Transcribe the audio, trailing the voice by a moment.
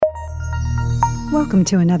Welcome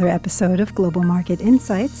to another episode of Global Market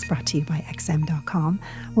Insights, brought to you by XM.com,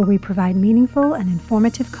 where we provide meaningful and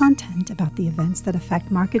informative content about the events that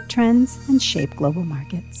affect market trends and shape global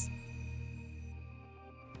markets.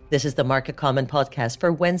 This is the Market Comment podcast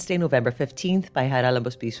for Wednesday, November 15th by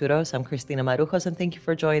Haralambos Pisuros. I'm Christina Marujos, and thank you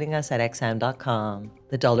for joining us at XM.com.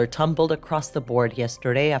 The dollar tumbled across the board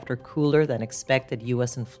yesterday after cooler than expected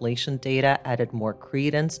U.S. inflation data added more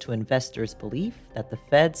credence to investors' belief that the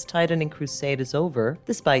Fed's tightening crusade is over,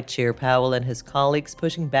 despite Chair Powell and his colleagues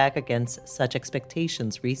pushing back against such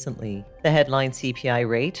expectations recently. The headline CPI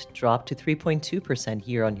rate dropped to 3.2%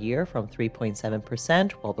 year-on-year from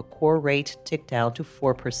 3.7%, while the core rate ticked down to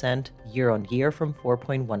 4% year-on-year from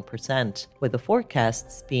 4.1%, with the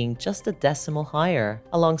forecasts being just a decimal higher.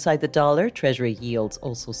 Alongside the dollar, Treasury yields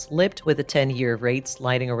also slipped, with the 10-year rate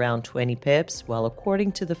sliding around 20 pips, while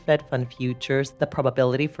according to the Fed Fund futures, the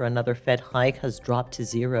probability for another Fed hike has dropped to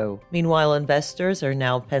zero. Meanwhile, investors are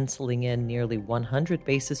now penciling in nearly 100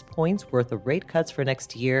 basis points worth of rate cuts for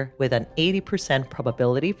next year, with an 80%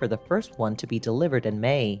 probability for the first one to be delivered in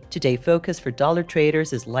May. Today, focus for dollar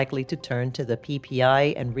traders is likely to turn to the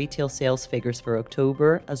PPI and retail sales figures for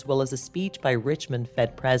October, as well as a speech by Richmond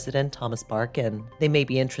Fed President Thomas Barkin. They may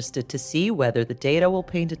be interested to see whether the data will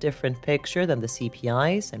paint a different picture than the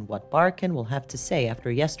CPIs and what Barkin will have to say after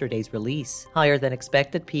yesterday's release. Higher than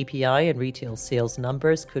expected PPI and retail sales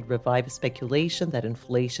numbers could revive speculation that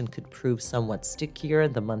inflation could prove somewhat stickier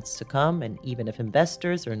in the months to come, and even if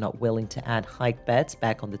investors are not willing to add hike bets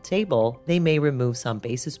back on the table, they may remove some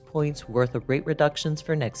basis points worth of rate reductions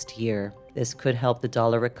for next year. This could help the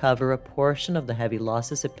dollar recover a portion of the heavy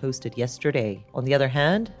losses it posted yesterday. On the other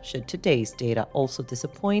hand, should today's data also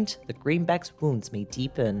disappoint, the greenback's wounds may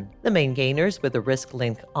deepen. The main gainers were the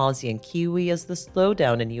risk-linked Aussie and Kiwi, as the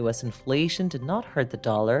slowdown in U.S. inflation did not hurt the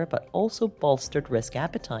dollar, but also bolstered risk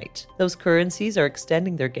appetite. Those currencies are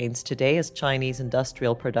extending their gains today as Chinese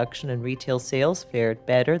industrial production and retail sales fared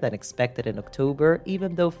better than expected in October,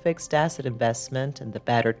 even though fixed asset investment and the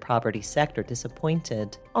battered property sector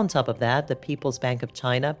disappointed. On top of that, the People's Bank of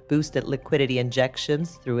China boosted liquidity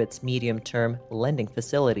injections through its medium-term lending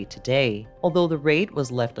facility today. Although the rate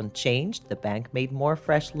was left unchanged, the bank made more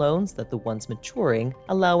fresh loans than the ones maturing,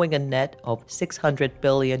 allowing a net of 600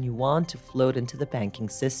 billion yuan to float into the banking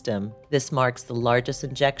system. This marks the largest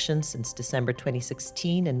injection since December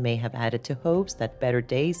 2016 and may have added to hopes that better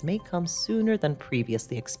days may come sooner than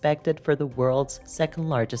previously expected for the world's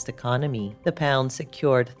second-largest economy. The pound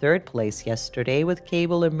secured third place yesterday, with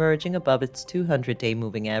cable emerging above its 200-day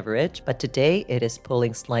moving average, but today it is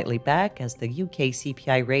pulling slightly back as the UK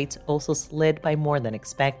CPI rate also slid by more than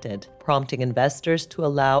expected, prompting investors to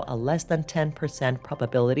allow a less than 10%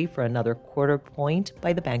 probability for another quarter point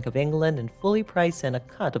by the Bank of England and fully price in a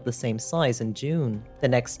cut of the same size in June. The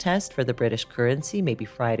next test for the British currency may be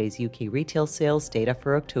Friday's UK retail sales data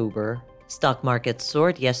for October. Stock markets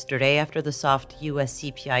soared yesterday after the soft U.S.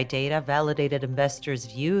 CPI data validated investors'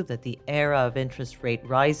 view that the era of interest rate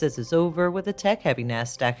rises is over, with the tech-heavy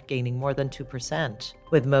Nasdaq gaining more than 2%.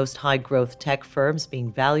 With most high-growth tech firms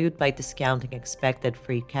being valued by discounting expected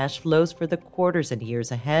free cash flows for the quarters and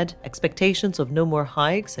years ahead, expectations of no more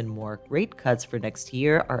hikes and more rate cuts for next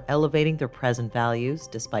year are elevating their present values,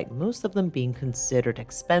 despite most of them being considered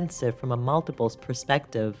expensive from a multiples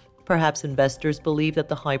perspective. Perhaps investors believe that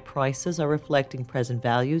the high prices are reflecting present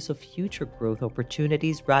values of future growth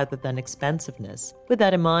opportunities rather than expensiveness. With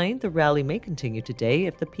that in mind, the rally may continue today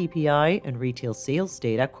if the PPI and retail sales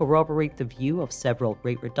data corroborate the view of several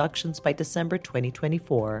rate reductions by December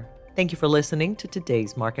 2024. Thank you for listening to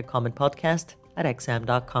today's Market Comment podcast at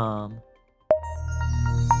XM.com.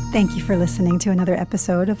 Thank you for listening to another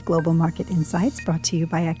episode of Global Market Insights, brought to you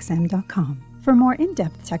by XM.com. For more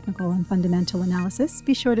in-depth technical and fundamental analysis,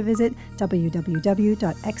 be sure to visit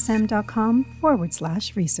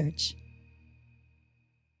www.xm.com/research.